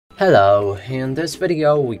Hello, in this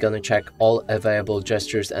video we're gonna check all available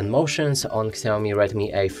gestures and motions on Xiaomi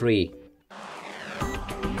Redmi A3.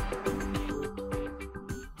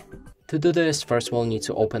 To do this, first we'll need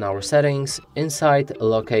to open our settings. Inside,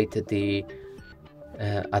 locate the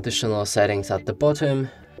additional settings at the bottom.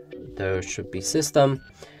 There should be system.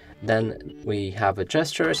 Then we have a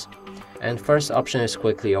gestures. And first option is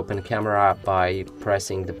quickly open camera by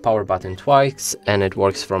pressing the power button twice, and it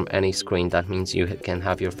works from any screen. That means you can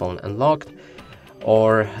have your phone unlocked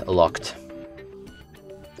or locked.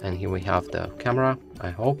 And here we have the camera,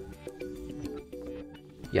 I hope.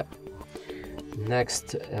 Yep.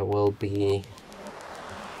 Next will be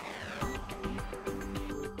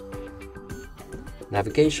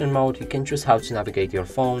navigation mode. You can choose how to navigate your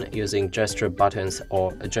phone using gesture buttons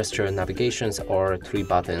or gesture navigations or 3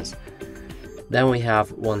 buttons. Then we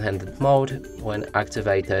have one-handed mode. When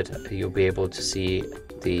activated, you'll be able to see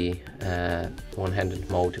the one-handed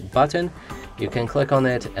mode button. You can click on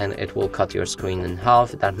it and it will cut your screen in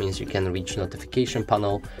half. That means you can reach notification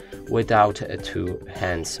panel without 2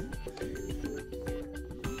 hands.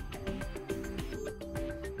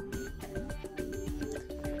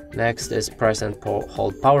 Next is press and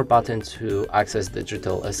hold power button to access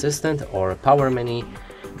digital assistant or power menu.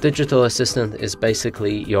 Digital assistant is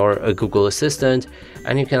basically your Google Assistant,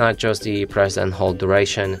 and you can adjust the press and hold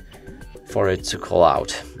duration for it to call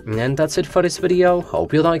out. And that's it for this video.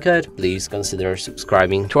 Hope you like it. Please consider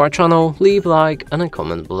subscribing to our channel, leave a like and a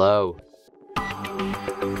comment below.